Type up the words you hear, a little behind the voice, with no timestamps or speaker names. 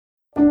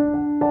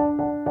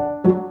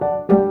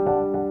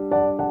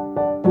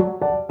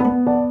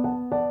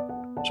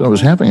So I was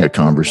having a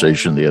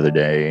conversation the other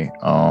day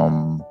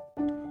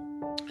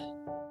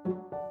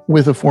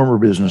with a former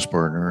business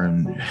partner,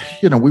 and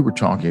we were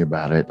talking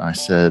about it. I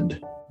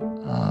said,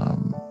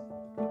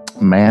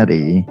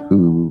 Maddie,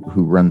 who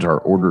runs our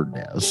order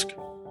desk,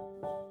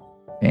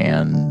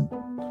 and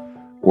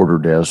order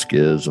desk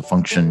is a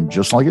function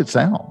just like it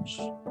sounds.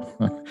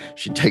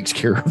 She takes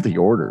care of the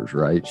orders,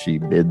 right? She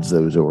bids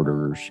those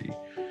orders, she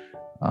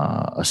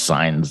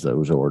assigns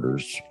those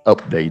orders,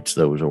 updates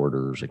those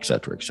orders, et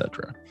cetera, et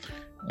cetera.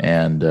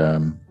 And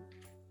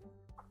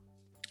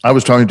I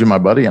was talking to my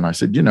buddy, and I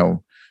said,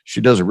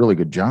 she does a really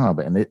good job,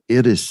 and it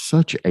is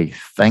such a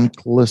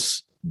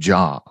thankless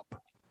job,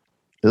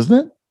 isn't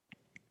it?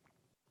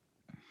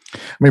 I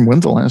mean,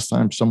 when's the last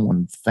time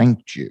someone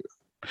thanked you?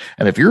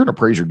 And if you're an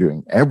appraiser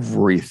doing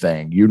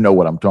everything, you know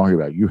what I'm talking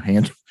about. You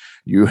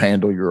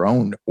handle your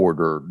own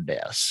order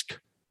desk.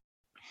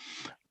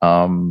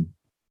 And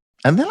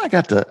then I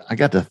got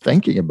to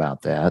thinking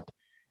about that,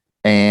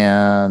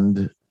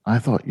 and I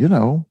thought,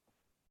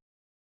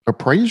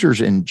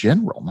 appraisers in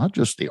general, not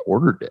just the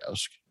order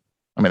desk.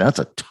 I mean, that's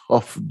a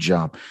tough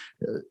job,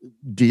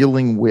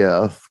 dealing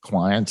with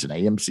clients and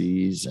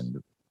AMCs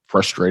and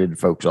frustrated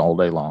folks all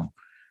day long,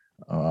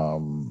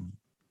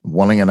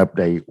 wanting an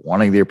update,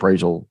 wanting the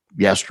appraisal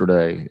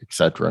yesterday, et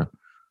cetera.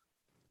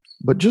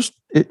 But just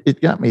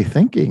it got me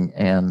thinking,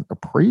 and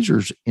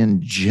appraisers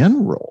in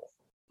general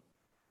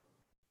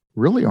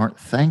really aren't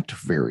thanked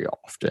very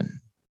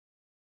often.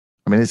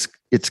 I mean,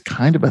 it's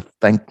kind of a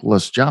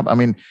thankless job. I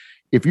mean,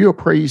 if you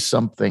appraise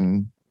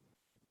something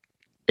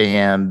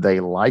and they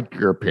like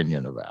your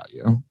opinion about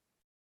you,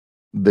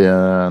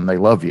 then they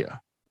love you.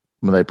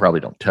 Well, they probably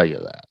don't tell you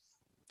that.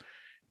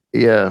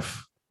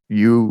 If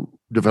you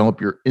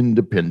develop your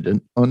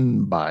independent,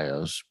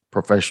 unbiased,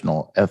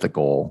 professional,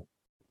 ethical,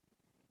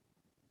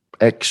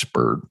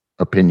 expert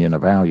opinion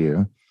of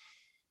value,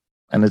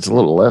 and it's a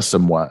little less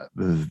than what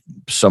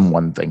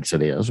someone thinks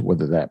it is,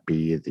 whether that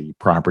be the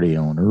property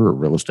owner or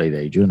real estate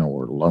agent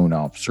or loan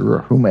officer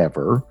or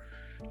whomever,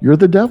 you're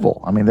the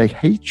devil. I mean, they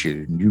hate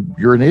you.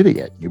 You're an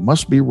idiot. You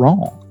must be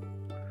wrong.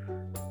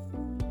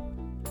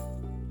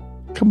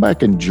 Come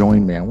back and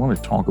join me. I want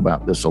to talk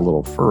about this a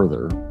little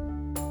further.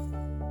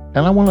 And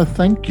I want to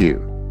thank you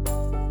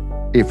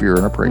if you're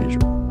an appraiser.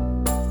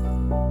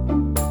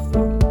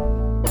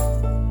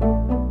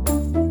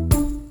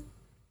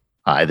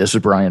 Hi, this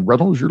is Bryan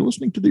Reynolds. You're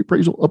listening to the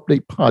Appraisal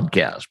Update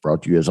Podcast,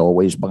 brought to you as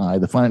always by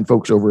the fine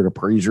folks over at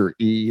Appraiser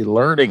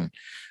e-Learning.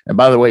 And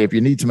by the way, if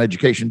you need some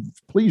education,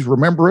 please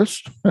remember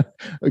us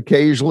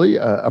occasionally,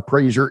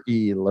 Appraiser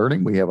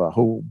e-Learning. We have a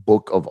whole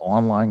book of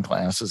online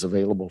classes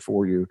available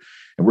for you.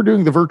 And we're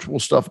doing the virtual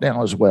stuff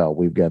now as well.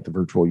 We've got the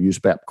virtual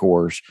USPAP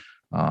course.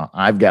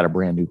 I've got a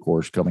brand new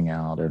course coming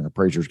out, an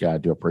Appraiser's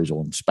Guide to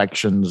Appraisal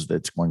Inspections,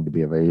 that's going to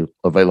be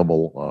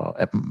available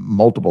at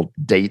multiple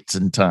dates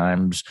and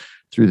times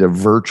through the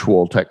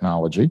virtual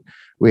technology.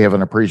 We have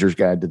an Appraiser's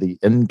Guide to the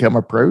Income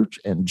Approach,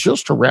 and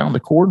just around the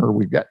corner,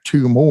 we've got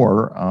two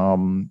more,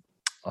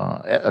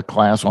 a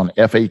class on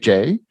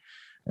FHA,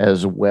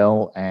 as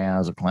well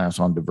as a class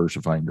on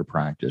diversifying your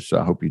practice. So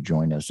I hope you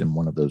join us in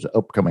one of those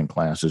upcoming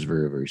classes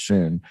very, very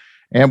soon.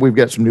 And we've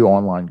got some new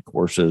online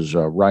courses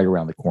right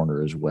around the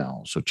corner as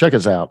well. So check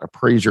us out,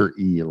 Appraiser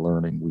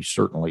e-Learning. We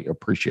certainly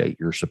appreciate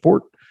your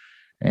support.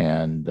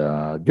 And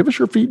give us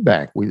your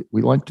feedback. We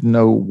like to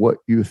know what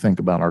you think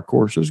about our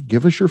courses.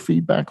 Give us your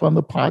feedback on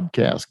the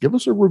podcast. Give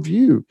us a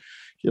review.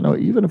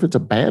 Even if it's a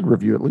bad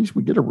review, at least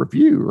we get a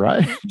review,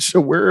 right? So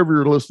wherever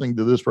you're listening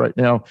to this right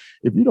now,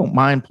 if you don't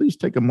mind, please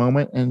take a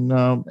moment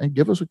and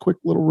give us a quick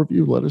little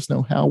review. Let us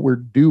know how we're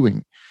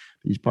doing.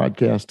 These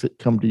podcasts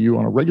come to you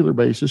on a regular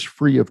basis,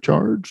 free of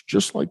charge,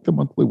 just like the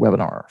monthly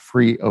webinar,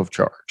 free of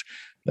charge.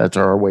 That's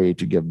our way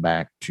to give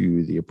back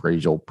to the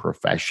appraisal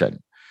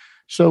profession.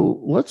 So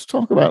let's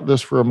talk about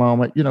this for a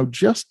moment.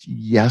 Just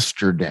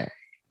yesterday,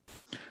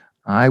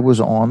 I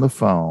was on the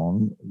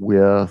phone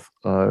with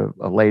a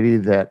lady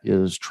that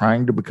is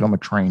trying to become a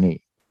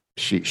trainee.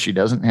 She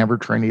doesn't have her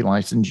trainee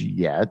license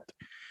yet.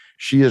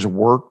 She has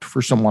worked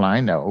for someone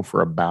I know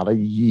for about a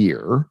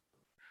year,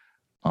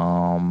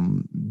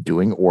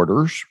 doing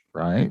orders,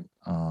 right?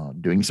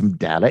 Doing some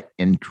data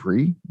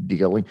entry,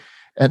 dealing.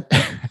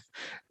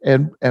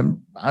 And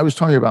I was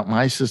talking about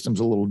my system's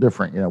a little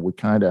different.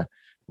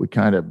 We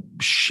kind of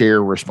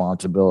share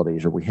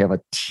responsibilities, or we have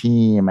a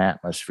team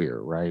atmosphere,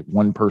 right?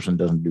 One person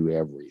doesn't do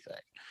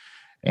everything.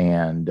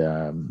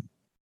 And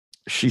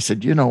she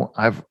said,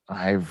 I've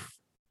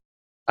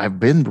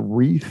been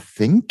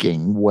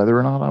rethinking whether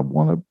or not I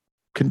want to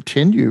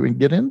continue and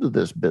get into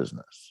this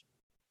business.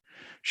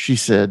 She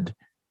said,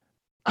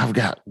 I've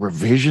got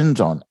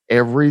revisions on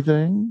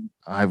everything.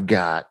 I've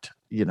got,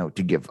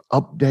 to give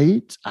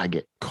updates. I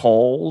get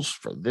calls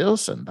for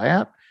this and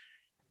that.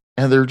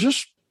 And they're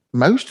just,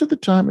 most of the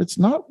time, it's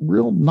not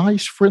real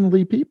nice,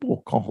 friendly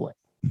people calling.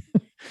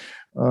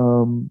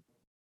 And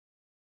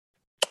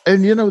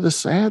the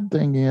sad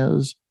thing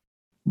is,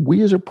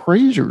 we as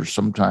appraisers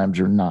sometimes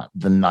are not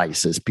the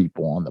nicest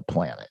people on the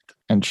planet.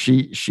 And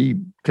she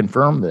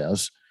confirmed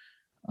this.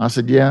 I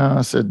said, yeah.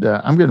 I said,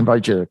 I'm going to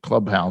invite you to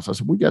Clubhouse. I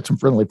said, we got some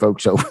friendly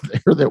folks over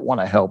there that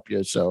want to help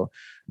you. So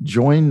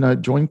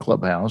join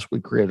Clubhouse. We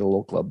created a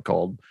little club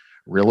called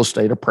Real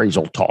Estate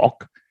Appraisal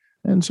Talk.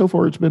 And so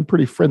far, it's been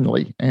pretty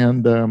friendly.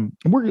 And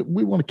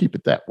we want to keep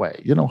it that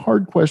way.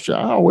 Hard question.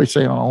 I always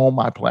say on all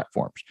my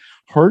platforms,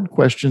 hard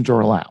questions are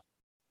allowed.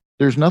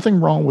 There's nothing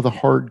wrong with a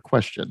hard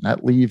question.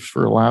 That leaves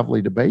for a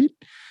lively debate.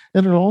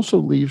 And it also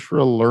leaves for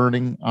a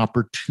learning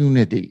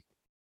opportunity,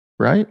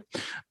 right?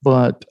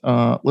 But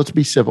let's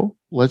be civil.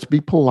 Let's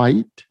be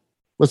polite.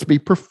 Let's be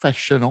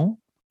professional.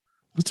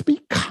 Let's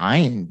be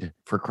kind,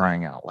 for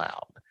crying out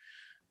loud.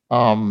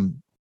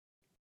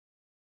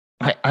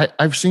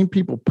 I've seen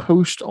people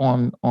post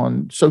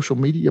on social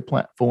media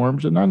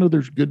platforms, and I know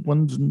there's good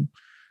ones and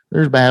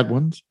there's bad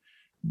ones,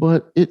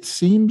 but it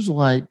seems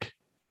like,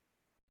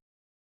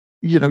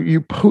 you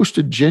post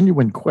a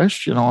genuine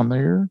question on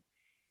there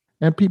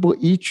and people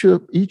eat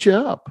you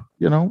up.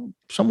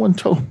 Someone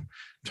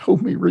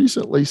told me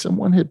recently,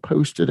 someone had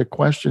posted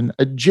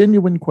a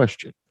genuine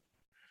question,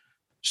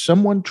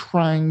 someone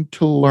trying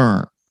to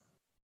learn.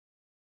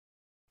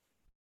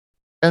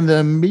 And the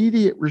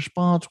immediate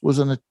response was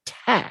an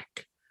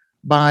attack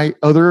by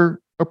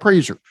other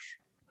appraisers.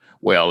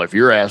 Well, if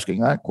you're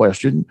asking that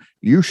question,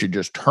 you should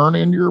just turn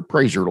in your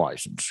appraiser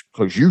license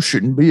because you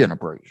shouldn't be an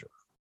appraiser.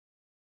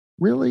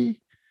 Really?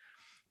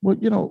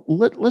 Well,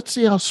 let's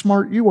see how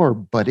smart you are,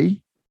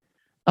 buddy.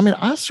 I mean,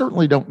 I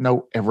certainly don't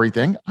know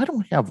everything. I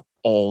don't have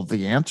all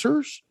the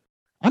answers.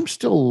 I'm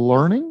still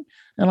learning,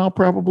 and I'll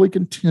probably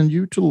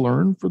continue to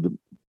learn for the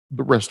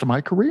rest of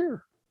my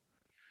career.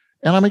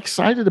 And I'm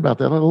excited about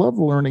that. I love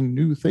learning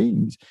new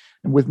things.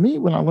 And with me,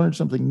 when I learn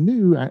something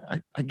new,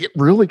 I get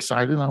real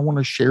excited and I want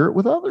to share it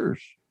with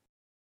others.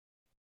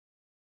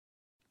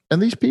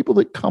 And these people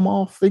that come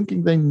off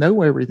thinking they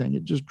know everything,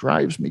 it just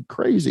drives me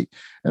crazy.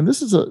 And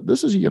this is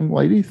a young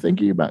lady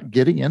thinking about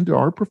getting into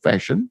our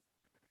profession.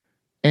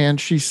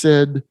 And she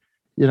said,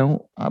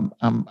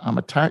 I'm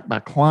attacked by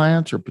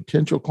clients or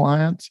potential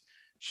clients.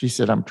 She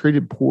said, I'm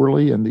treated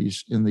poorly in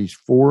these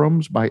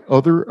forums by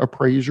other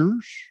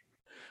appraisers.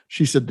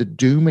 She said the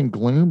doom and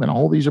gloom and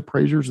all these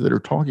appraisers that are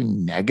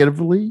talking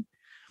negatively.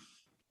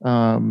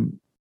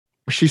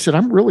 She said,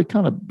 I'm really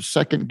kind of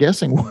second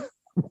guessing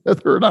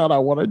whether or not I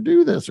want to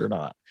do this or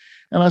not.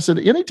 And I said,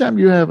 anytime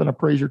you have an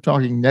appraiser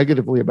talking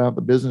negatively about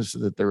the business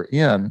that they're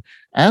in,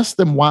 ask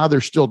them why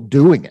they're still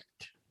doing it.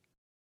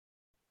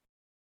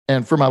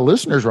 And for my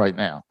listeners right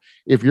now,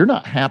 if you're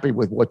not happy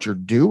with what you're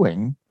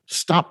doing,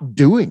 stop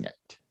doing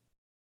it.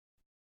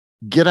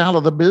 Get out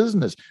of the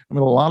business. I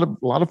mean, a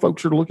lot of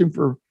folks are looking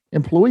for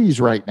employees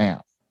right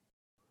now.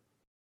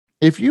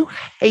 If you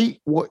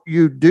hate what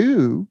you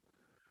do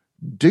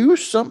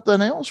something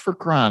else, for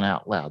crying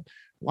out loud.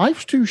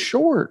 Life's too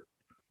short.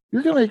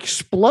 You're going to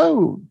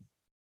explode.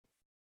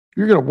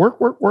 You're going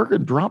to work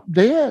and drop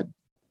dead.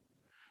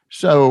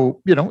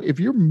 So, if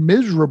you're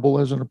miserable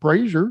as an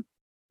appraiser,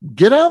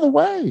 get out of the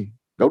way.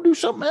 Go do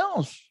something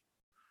else.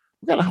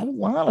 We've got a whole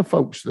lot of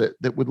folks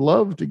that would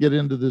love to get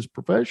into this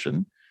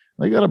profession.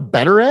 They got a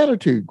better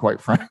attitude, quite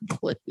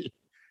frankly.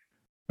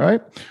 All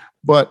right.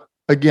 But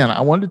again,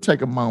 I wanted to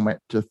take a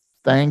moment to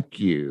thank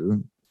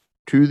you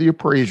to the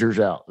appraisers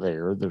out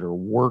there that are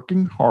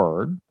working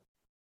hard,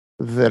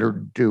 that are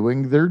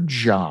doing their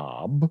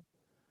job,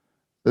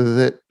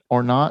 that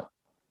are not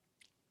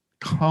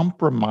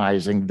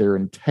compromising their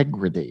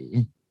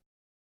integrity.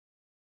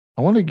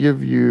 I want to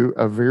give you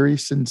a very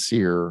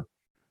sincere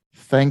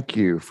thank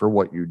you for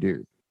what you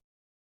do.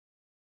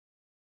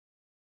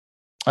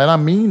 And I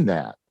mean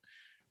that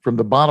from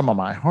the bottom of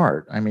my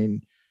heart. I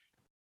mean,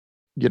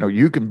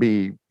 you can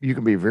be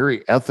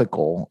very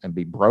ethical and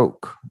be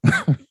broke.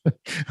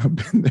 I've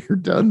been there,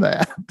 done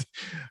that.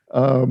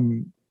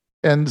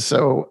 And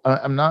so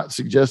I'm not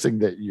suggesting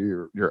that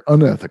you're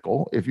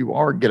unethical. If you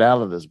are, get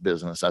out of this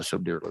business I so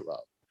dearly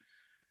love.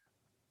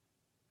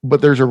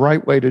 But there's a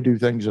right way to do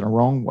things and a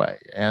wrong way.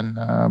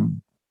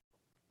 And,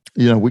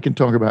 we can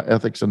talk about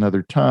ethics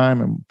another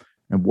time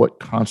and what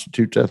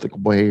constitutes ethical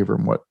behavior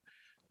and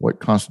what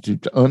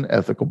constitutes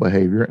unethical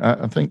behavior.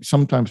 I think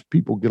sometimes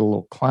people get a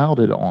little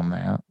clouded on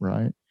that,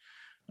 right?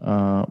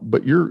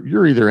 But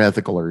you're either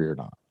ethical or you're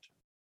not.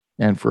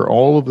 And for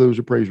all of those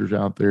appraisers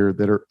out there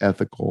that are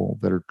ethical,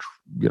 that are,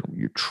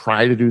 you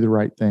try to do the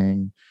right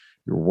thing,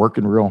 you're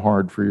working real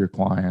hard for your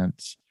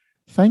clients,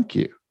 thank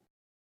you.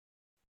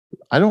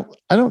 I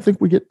don't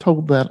think we get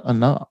told that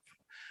enough.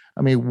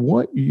 I mean,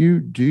 what you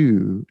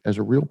do as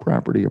a real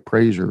property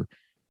appraiser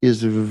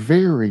is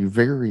very,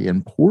 very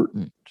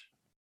important.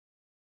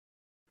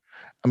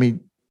 I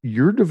mean,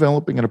 you're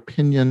developing an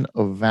opinion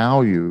of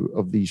value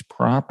of these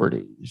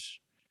properties.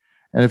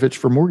 And if it's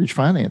for mortgage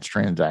finance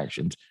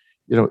transactions,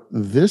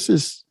 this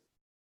is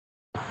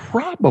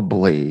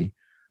probably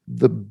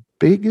the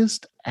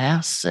biggest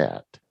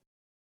asset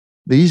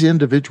these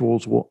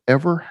individuals will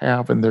ever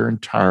have in their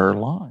entire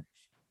life.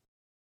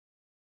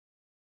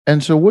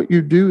 And so what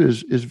you do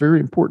is very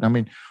important. I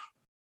mean,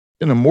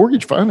 in a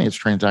mortgage finance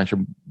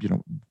transaction,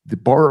 the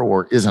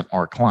borrower isn't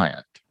our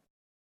client.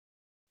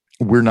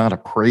 we're not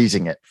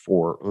appraising it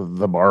for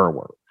the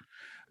borrower.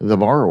 The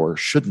borrower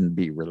shouldn't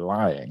be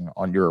relying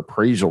on your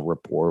appraisal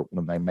report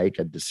when they make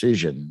a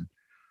decision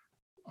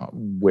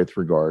with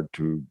regard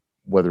to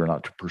whether or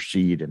not to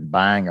proceed in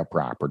buying a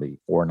property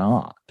or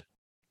not.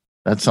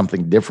 That's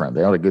something different.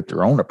 They ought to get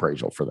their own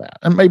appraisal for that.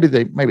 And maybe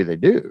they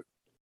do.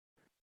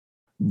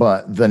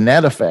 But the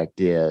net effect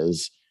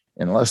is,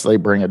 unless they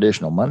bring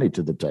additional money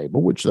to the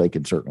table, which they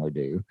can certainly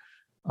do,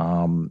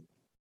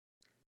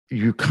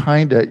 you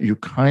kind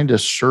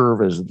of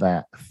serve as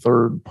that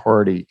third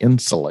party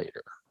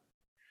insulator,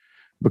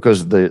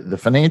 because the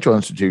financial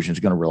institution is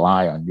going to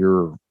rely on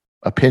your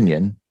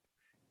opinion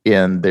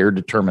in their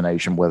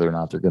determination whether or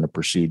not they're going to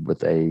proceed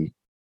with a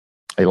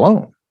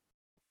loan.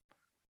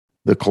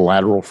 The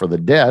collateral for the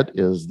debt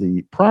is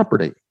the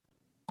property.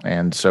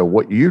 And so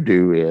what you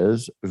do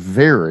is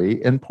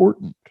very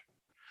important.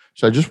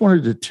 So I just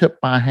wanted to tip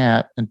my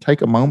hat and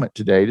take a moment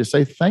today to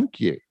say thank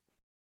you.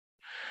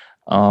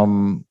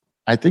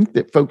 I think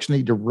that folks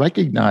need to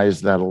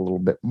recognize that a little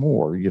bit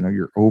more.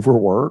 You're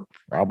overworked,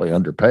 probably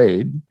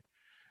underpaid,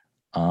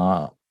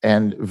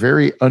 and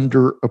very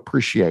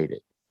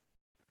underappreciated.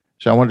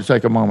 So I want to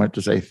take a moment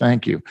to say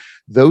thank you.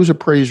 Those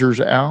appraisers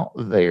out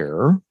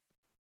there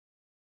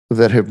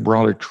that have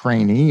brought a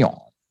trainee on,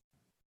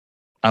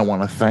 I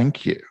want to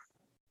thank you.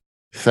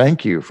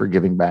 Thank you for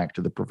giving back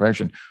to the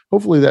profession.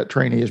 Hopefully that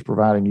trainee is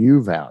providing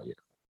you value.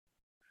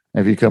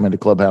 If you come into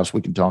Clubhouse,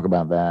 we can talk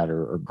about that,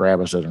 or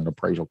grab us at an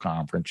appraisal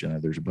conference.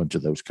 There's a bunch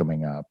of those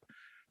coming up.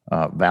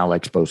 Val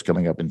Expo's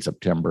coming up in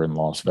September in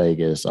Las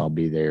Vegas. I'll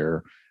be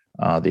there.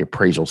 The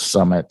Appraisal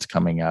Summit's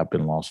coming up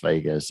in Las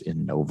Vegas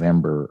in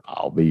November.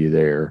 I'll be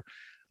there.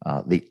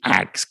 The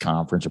ACTS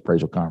conference,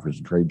 Appraisal Conference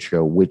and Trade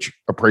Show, which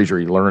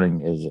Appraiser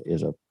Learning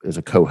is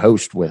a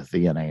co-host with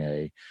the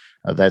NAA.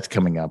 That's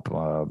coming up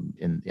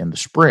in the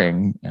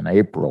spring, in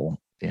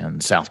April,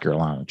 in South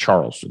Carolina,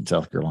 Charleston,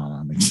 South Carolina.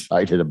 I'm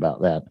excited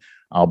about that.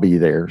 I'll be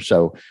there.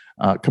 So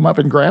come up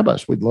and grab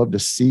us. We'd love to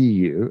see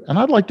you. And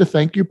I'd like to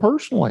thank you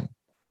personally.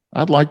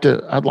 I'd like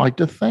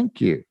to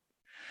thank you.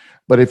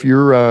 But if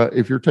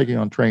you're taking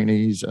on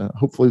trainees,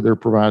 hopefully they're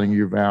providing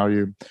you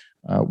value.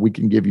 We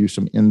can give you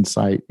some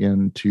insight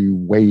into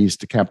ways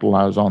to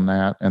capitalize on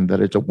that, and that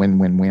it's a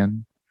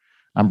win-win-win.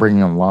 I'm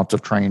bringing on lots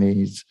of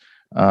trainees.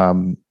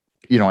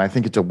 I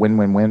think it's a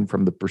win-win-win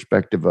from the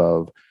perspective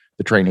of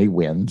the trainee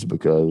wins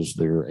because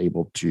they're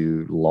able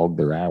to log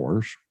their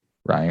hours,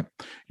 right?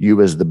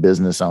 You as the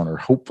business owner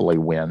hopefully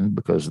win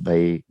because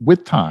they,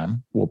 with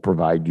time, will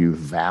provide you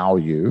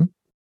value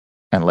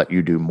and let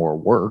you do more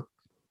work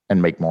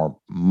and make more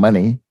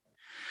money.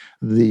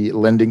 The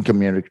lending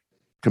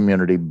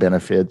community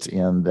benefits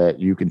in that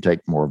you can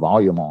take more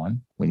volume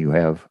on when you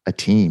have a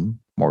team,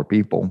 more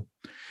people.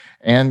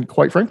 And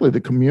quite frankly,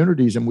 the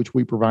communities in which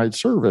we provide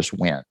service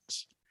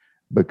wins,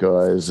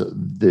 because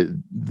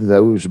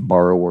those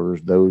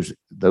borrowers,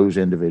 those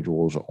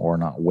individuals are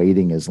not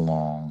waiting as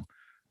long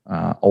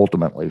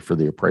ultimately for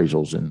the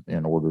appraisals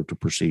in order to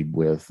proceed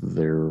with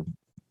their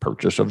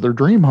purchase of their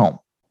dream home,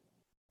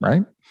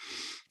 right?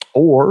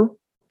 Or,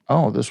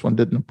 oh, this one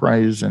didn't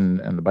appraise and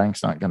the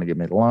bank's not going to give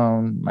me the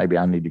loan. Maybe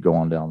I need to go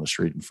on down the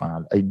street and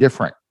find a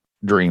different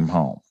dream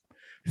home.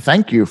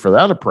 Thank you for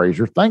that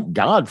appraiser. Thank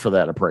God for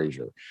that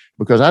appraiser,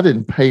 because I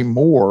didn't pay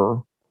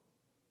more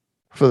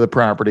for the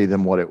property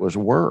than what it was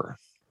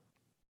worth.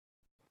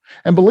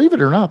 And believe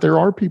it or not, there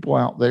are people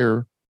out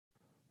there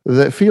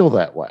that feel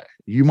that way.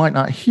 You might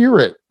not hear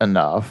it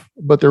enough,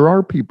 but there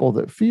are people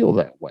that feel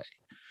that way.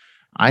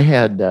 I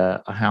had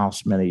a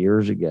house many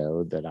years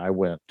ago that I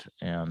went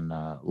and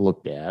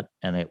looked at,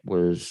 and it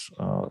was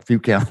a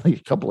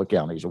couple of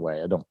counties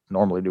away. I don't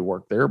normally do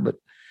work there, but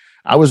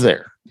I was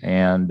there,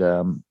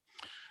 and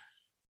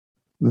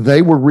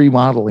they were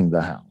remodeling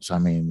the house. I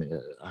mean,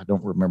 I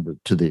don't remember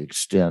to the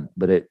extent,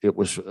 but it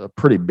was a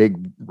pretty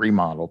big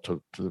remodel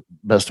to the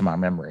best of my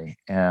memory.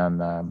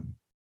 And,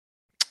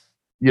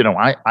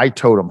 I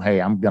told them, hey,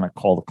 I'm going to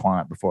call the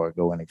client before I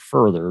go any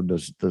further.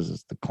 Does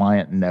the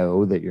client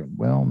know that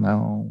well,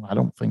 no, I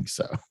don't think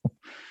so.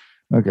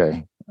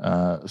 Okay.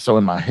 So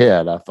in my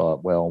head, I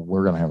thought, well,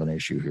 we're going to have an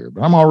issue here,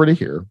 but I'm already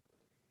here.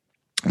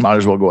 Might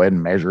as well go ahead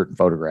and measure it and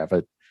photograph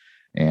it.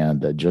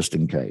 And just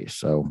in case.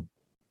 So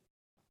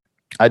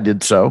I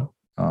did so.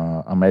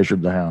 I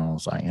measured the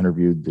house. I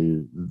interviewed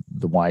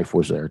the wife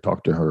was there,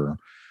 talked to her,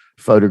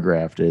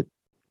 photographed it.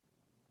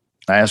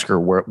 I asked her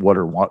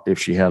what if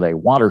she had a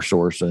water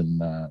source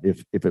and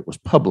if it was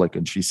public,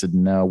 and she said,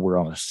 no, we're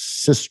on a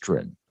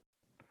cistern.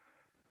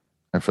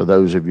 And for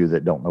those of you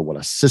that don't know what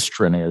a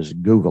cistern is,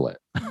 Google it.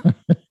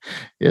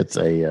 It's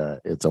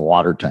a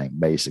water tank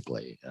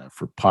basically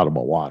for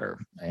potable water.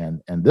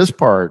 And this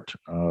part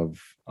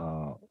of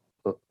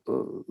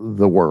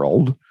the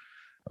world,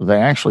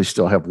 they actually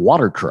still have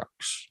water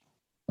trucks,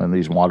 and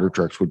these water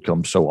trucks would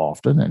come so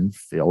often and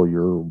fill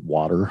your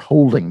water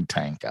holding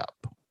tank up,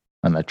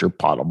 and that's your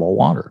potable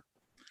water.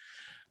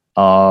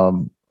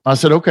 I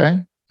said,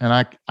 okay.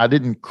 And I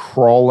didn't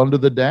crawl under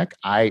the deck.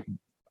 I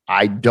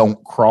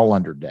don't crawl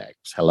under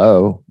decks.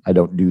 Hello. I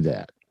don't do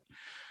that.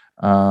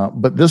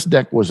 But this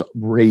deck was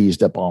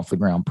raised up off the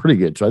ground pretty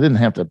good. So I didn't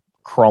have to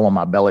crawl on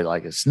my belly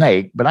like a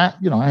snake, but I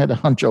had to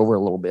hunch over a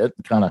little bit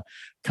and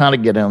kind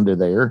of get under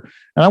there.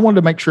 And I wanted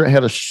to make sure it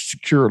had a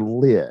secure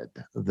lid,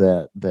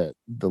 that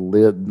the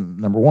lid,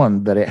 number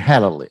one, that it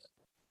had a lid.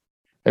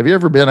 Have you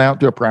ever been out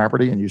to a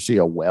property and you see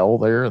a well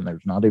there and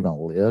there's not even a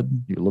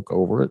lid? You look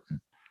over it and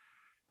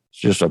it's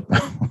just a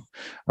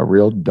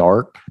real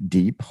dark,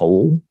 deep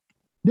hole.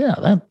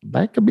 Yeah,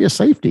 that could be a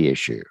safety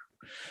issue.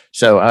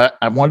 So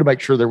I wanted to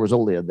make sure there was a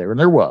lid there, and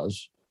there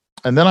was.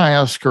 And then I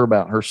asked her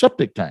about her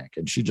septic tank,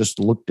 and she just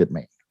looked at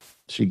me.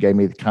 She gave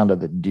me kind of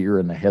the deer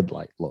in the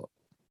headlight look.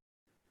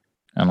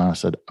 And I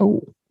said,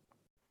 "Oh,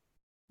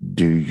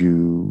 do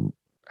you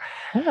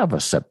have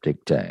a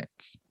septic tank?"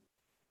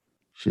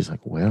 She's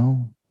like,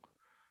 "Well,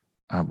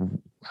 I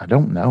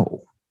don't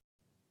know."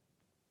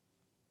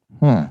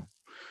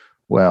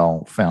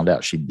 Well, found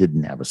out she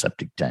didn't have a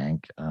septic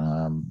tank.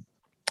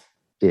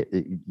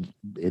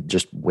 It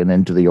just went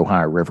into the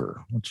Ohio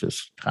River, which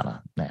is kind of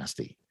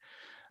nasty.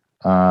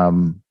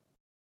 So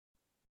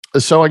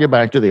I get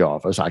back to the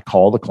office. I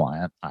call the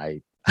client.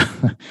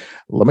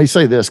 Let me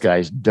say this,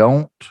 guys,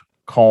 don't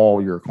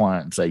call your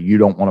client and say, you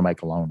don't want to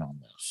make a loan on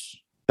this.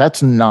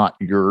 That's not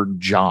your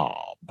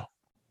job.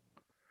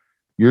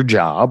 Your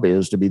job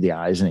is to be the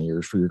eyes and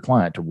ears for your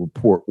client, to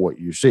report what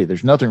you see.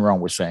 There's nothing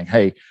wrong with saying,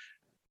 hey,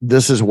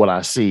 this is what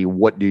I see.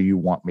 What do you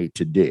want me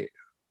to do?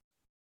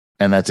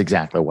 And that's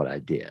exactly what I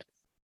did.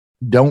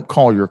 Don't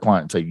call your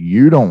client and say,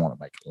 you don't want to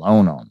make a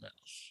loan on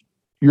this.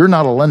 You're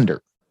not a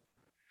lender.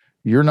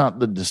 You're not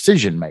the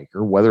decision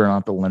maker, whether or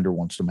not the lender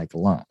wants to make a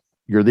loan.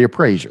 You're the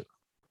appraiser.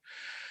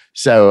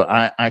 So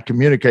I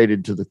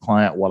communicated to the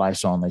client what I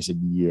saw, and they said,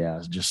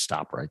 yeah, just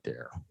stop right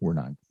there. We're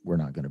not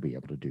going to be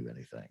able to do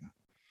anything.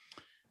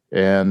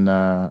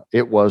 And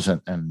it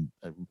wasn't, and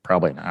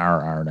probably an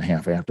hour and a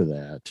half after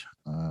that,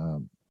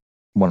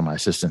 one of my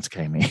assistants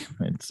came in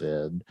and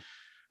said,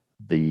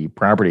 the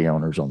property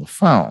owner's on the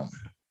phone,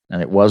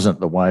 and it wasn't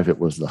the wife, it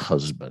was the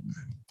husband.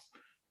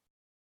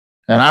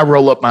 And I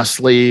roll up my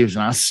sleeves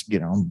and I,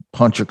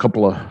 punch a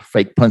couple of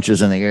fake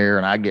punches in the air,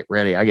 and I get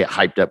ready. I get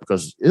hyped up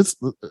because it's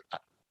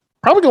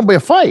probably going to be a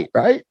fight,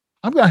 right?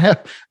 I'm going to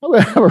have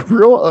a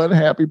real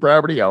unhappy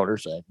property owner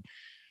saying,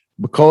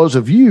 because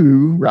of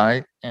you,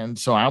 right? And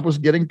so I was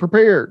getting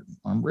prepared.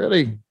 I'm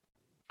ready.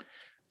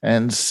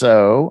 And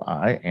so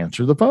I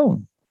answered the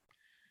phone.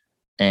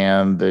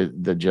 And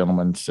the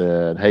gentleman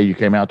said, hey, you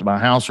came out to my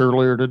house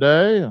earlier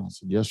today? I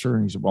said, yes, sir.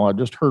 And he said, well, I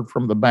just heard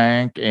from the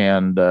bank,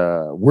 and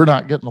we're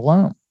not getting a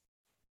loan.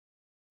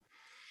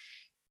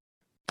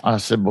 I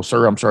said, well,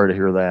 sir, I'm sorry to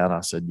hear that.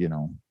 I said,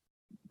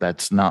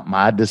 that's not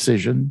my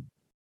decision.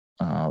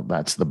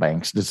 That's the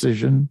bank's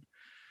decision.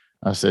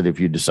 I said, if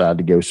you decide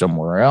to go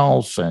somewhere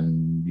else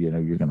and, you're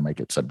going to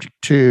make it subject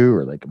to,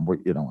 or they can,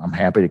 I'm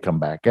happy to come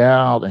back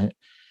out. And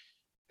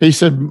he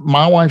said,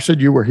 my wife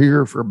said you were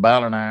here for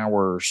about an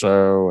hour or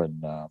so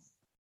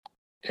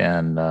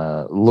and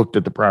looked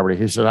at the property.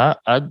 He said,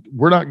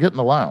 we're not getting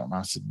the loan.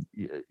 I said,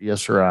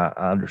 yes, sir.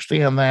 I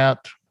understand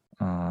that.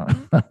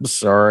 I'm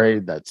sorry.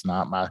 That's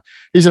not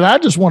he said, I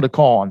just want to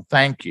call and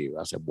thank you.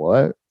 I said,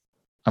 what?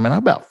 I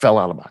about fell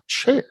out of my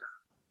chair.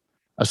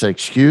 I said,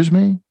 excuse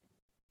me?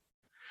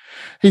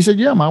 He said,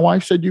 yeah, my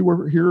wife said you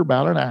were here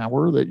about an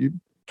hour, that you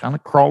kind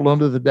of crawled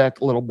under the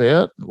deck a little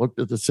bit and looked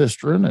at the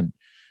cistern, and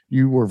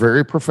you were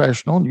very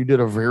professional and you did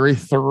a very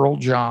thorough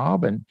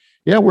job. And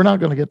yeah, we're not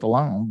going to get the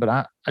loan, but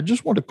I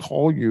just want to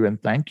call you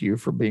and thank you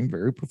for being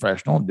very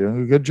professional and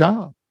doing a good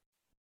job.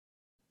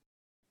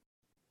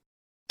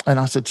 And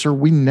I said, sir,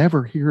 we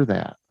never hear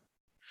that.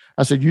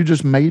 I said, you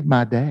just made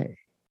my day.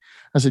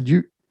 I said,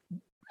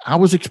 I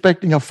was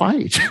expecting a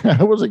fight.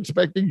 I was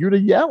expecting you to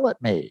yell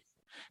at me.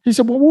 He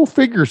said, well, we'll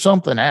figure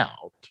something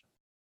out.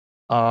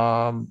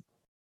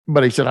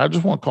 But he said, I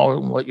just want to call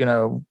and let you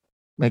know,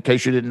 in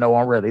case you didn't know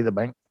already, the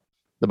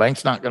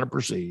bank's not going to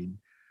proceed.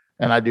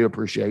 And I do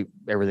appreciate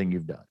everything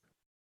you've done.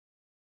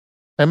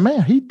 And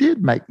man, he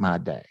did make my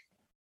day.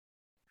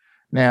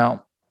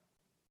 Now,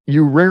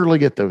 you rarely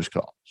get those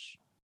calls.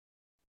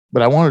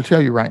 But I want to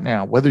tell you right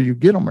now, whether you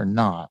get them or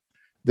not,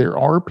 there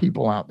are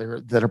people out there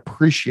that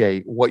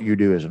appreciate what you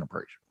do as an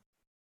appraiser.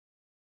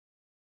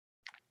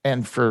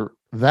 And for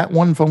that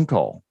one phone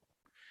call,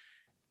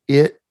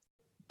 it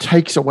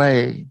takes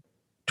away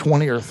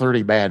 20 or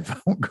 30 bad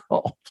phone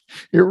calls.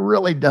 It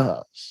really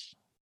does.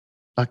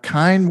 A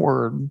kind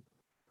word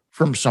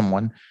from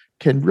someone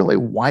can really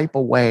wipe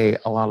away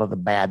a lot of the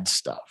bad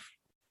stuff.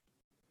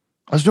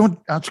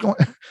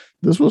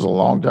 This was a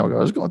long time ago.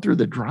 I was going through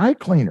the dry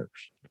cleaners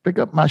to pick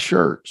up my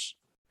shirts.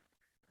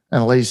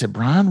 And the lady said,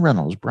 Bryan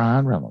Reynolds.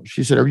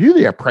 She said, are you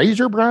the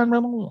appraiser, Bryan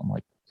Reynolds? I'm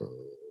like,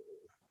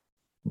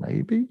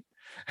 maybe.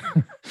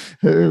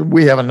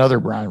 We have another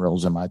Bryan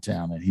Reynolds in my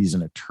town, and he's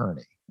an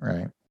attorney,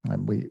 right?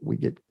 And we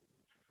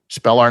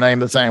spell our name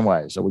the same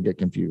way, so we get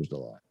confused a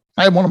lot.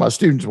 I had one of my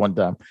students one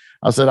time.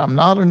 I said, I'm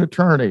not an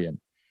attorney. And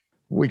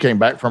we came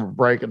back from a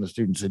break, and the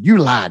student said, you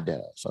lied to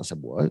us. I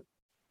said, what?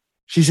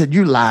 She said,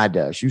 you lied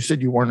to us. You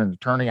said you weren't an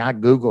attorney. I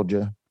Googled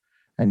you,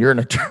 and you're an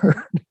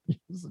attorney.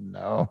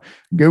 No,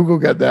 Google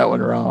got that one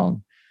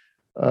wrong.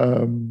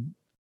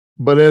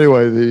 But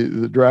anyway,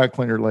 the dry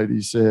cleaner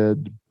lady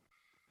said,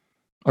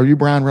 "Are you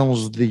Bryan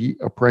Reynolds, the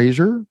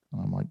appraiser?"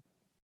 And I'm like,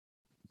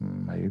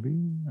 maybe.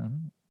 I don't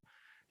know.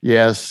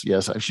 Yes.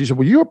 She said,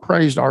 "Well, you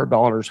appraised our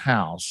daughter's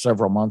house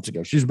several months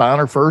ago. She's buying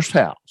her first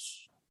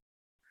house.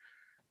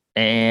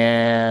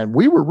 And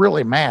we were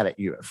really mad at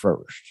you at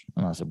first."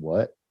 And I said,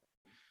 "What?"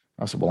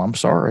 I said, "Well, I'm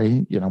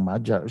sorry. My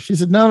job." She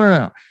said,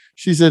 No.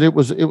 She said, it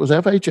was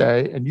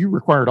FHA, and you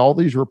required all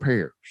these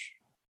repairs.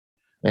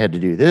 They had to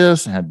do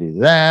this and had to do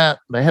that.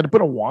 They had to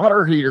put a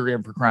water heater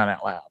in, for crying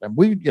out loud. And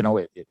we,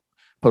 it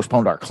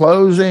postponed our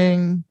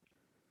closing.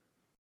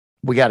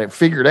 We got it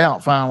figured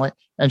out finally."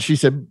 And she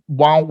said,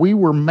 "While we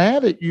were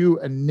mad at you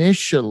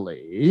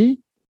initially,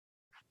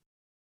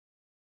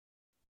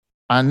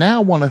 I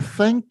now want to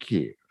thank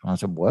you." I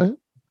said, "What?"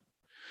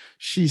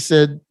 She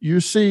said, "You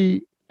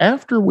see,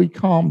 after we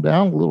calmed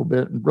down a little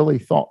bit and really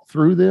thought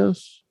through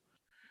this,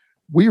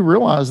 we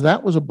realized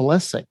that was a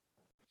blessing,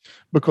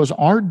 because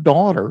our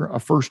daughter, a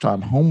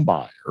first-time home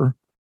buyer,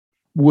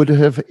 would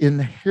have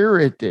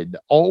inherited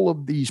all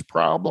of these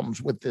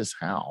problems with this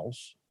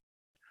house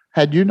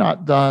had you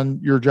not done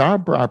your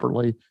job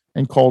properly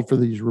and called for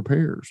these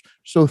repairs.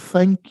 So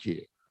thank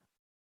you."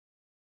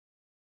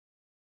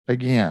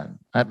 Again,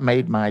 that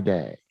made my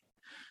day.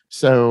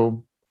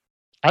 So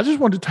I just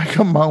want to take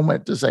a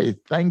moment to say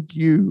thank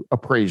you,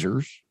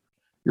 appraisers.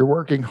 You're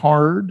working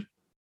hard.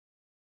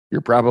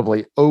 You're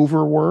probably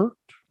overworked.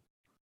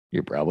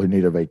 You probably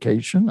need a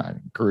vacation. I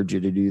encourage you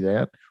to do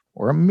that,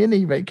 or a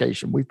mini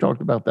vacation. We've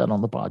talked about that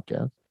on the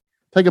podcast.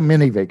 Take a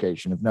mini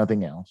vacation, if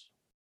nothing else.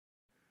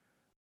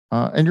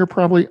 And you're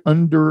probably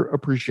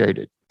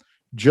underappreciated.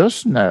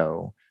 Just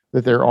know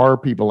that there are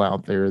people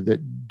out there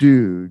that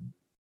do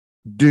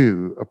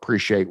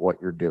appreciate what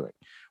you're doing.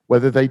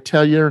 Whether they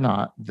tell you or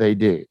not, they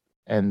do.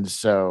 And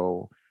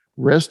so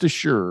rest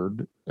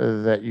assured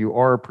that you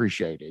are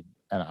appreciated,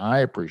 and I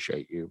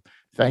appreciate you.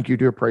 Thank you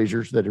to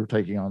appraisers that are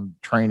taking on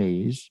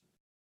trainees,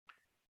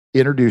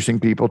 introducing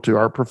people to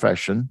our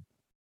profession.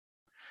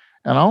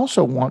 And I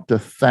also want to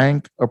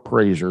thank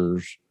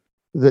appraisers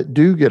that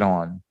do get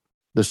on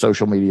the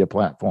social media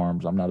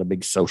platforms. I'm not a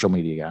big social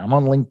media guy. I'm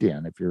on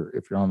LinkedIn. If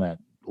you're on that,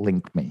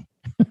 link me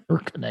or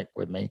connect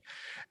with me.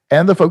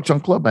 And the folks on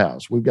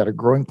Clubhouse. We've got a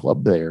growing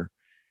club there.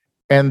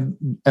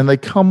 And they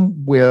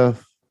come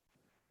with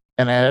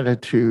an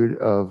attitude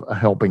of a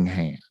helping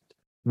hand.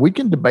 We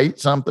can debate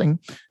something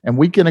and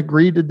we can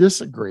agree to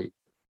disagree.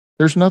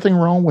 There's nothing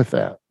wrong with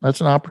that. That's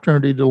an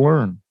opportunity to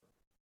learn.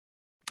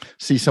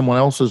 See someone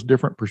else's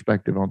different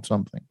perspective on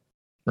something,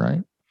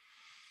 right?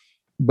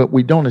 But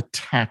we don't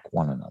attack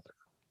one another.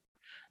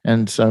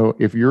 And so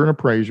if you're an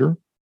appraiser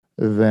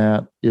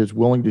that is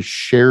willing to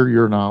share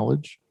your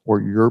knowledge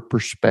or your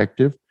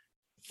perspective,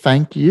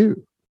 thank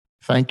you.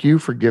 Thank you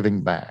for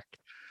giving back.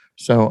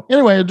 So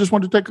anyway, I just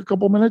want to take a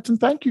couple minutes and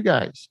thank you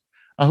guys.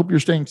 I hope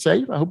you're staying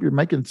safe. I hope you're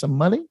making some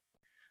money.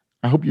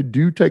 I hope you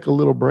do take a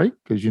little break,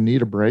 because you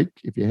need a break.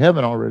 If you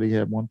haven't already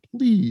had one,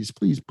 please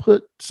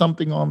put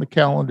something on the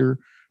calendar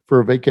for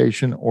a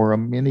vacation or a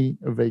mini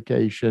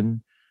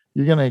vacation.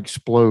 You're going to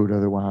explode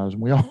otherwise.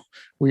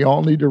 We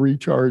all need to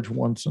recharge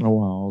once in a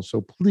while. So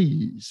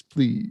please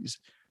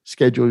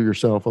schedule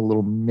yourself a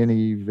little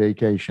mini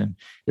vacation.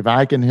 If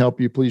I can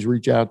help you, please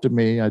reach out to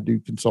me. I do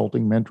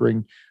consulting,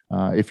 mentoring.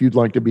 If you'd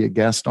like to be a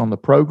guest on the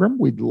program,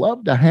 we'd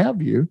love to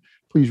have you.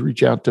 Please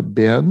reach out to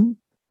Ben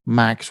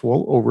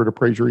Maxwell over at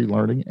Appraisal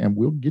Learning, and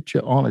we'll get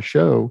you on a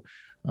show.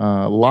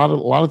 A lot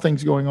of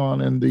things going on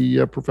in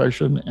the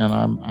profession, and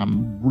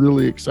I'm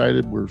really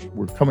excited.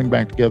 We're coming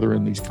back together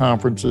in these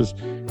conferences,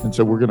 and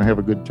so we're going to have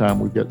a good time.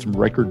 We've got some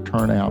record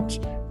turnouts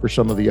for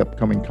some of the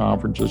upcoming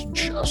conferences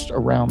just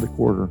around the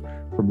corner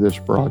from this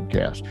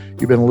broadcast.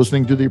 You've been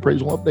listening to the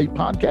Appraisal Update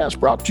Podcast,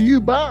 brought to you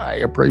by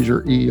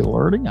Appraiser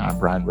E-Learning. I'm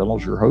Bryan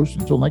Reynolds, your host.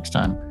 Until next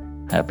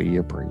time, happy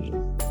appraising.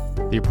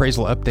 The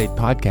Appraisal Update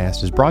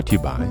Podcast is brought to you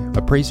by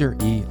Appraiser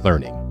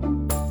E-Learning.